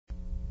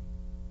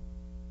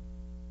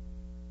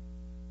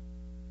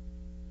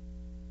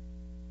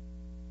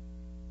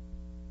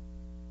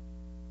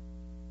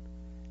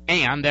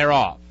And they're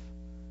off.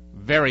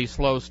 Very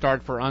slow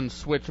start for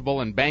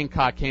Unswitchable, and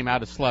Bangkok came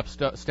out a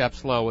step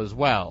slow as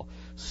well.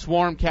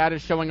 Swarm Cat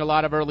is showing a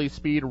lot of early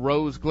speed.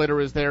 Rose Glitter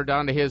is there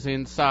down to his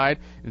inside,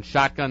 and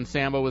Shotgun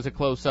Sambo is a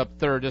close-up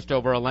third, just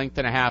over a length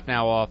and a half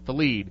now off the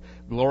lead.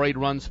 Gloried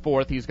runs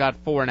fourth. He's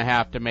got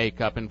 4.5 to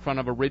make up in front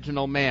of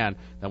Original Man.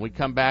 Then we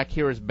come back.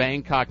 Here is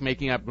Bangkok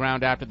making up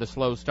ground after the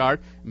slow start.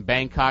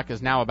 Bangkok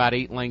is now about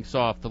 8 lengths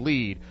off the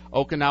lead.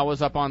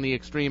 Okinawa's up on the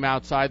extreme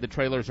outside. The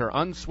trailers are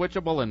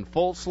Unswitchable and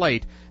Full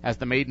Slate as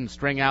the maidens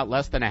string out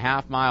less than a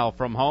half mile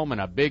from home,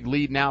 and a big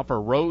lead now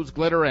for Rose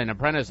Glitter and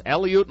apprentice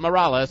Eliot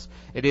Morales.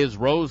 It is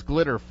Rose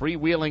Glitter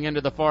freewheeling into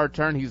the far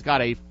turn. He's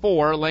got a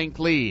 4-length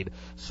lead.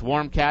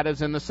 Swarm Cat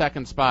is in the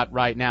second spot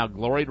right now.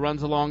 Gloried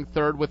runs along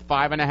third with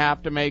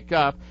 5.5 to make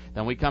up.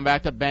 Then we come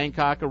back to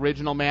Bangkok,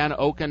 Original Man,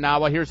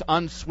 Okinawa. Here's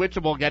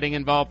Unswitchable getting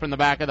involved from the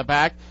back of the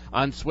pack.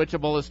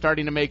 Unswitchable is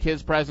starting to make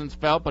his presence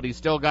felt, but he's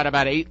still got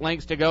about 8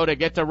 lengths to go to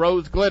get to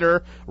Rose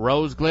Glitter.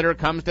 Rose Glitter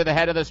comes to the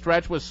head of the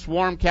stretch with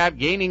Swarm Cat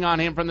gaining on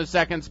him from the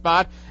second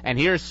spot. And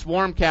here's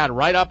Swarm Cat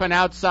right up and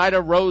outside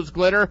of Rose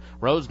Glitter.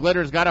 Rose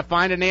Glitter's got to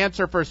find an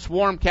answer for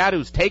Swarm Cat,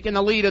 who's taken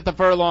the lead at the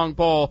furlong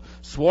pole.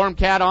 Swarm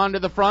Cat on to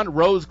the front.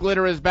 Rose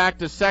Glitter is back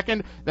to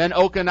second. Then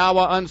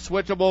Okinawa,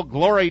 Unswitchable,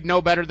 Gloried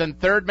no better than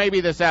third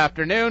maybe this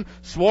afternoon.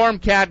 Swarm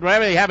Cat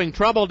really having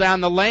trouble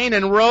down the lane,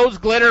 and Rose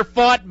Glitter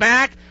fought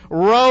back.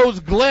 Rose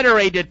Glitter,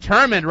 a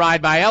determined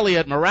ride by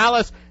Eliot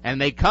Morales,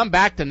 and they come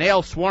back to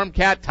nail Swarm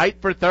Cat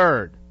tight for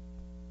third.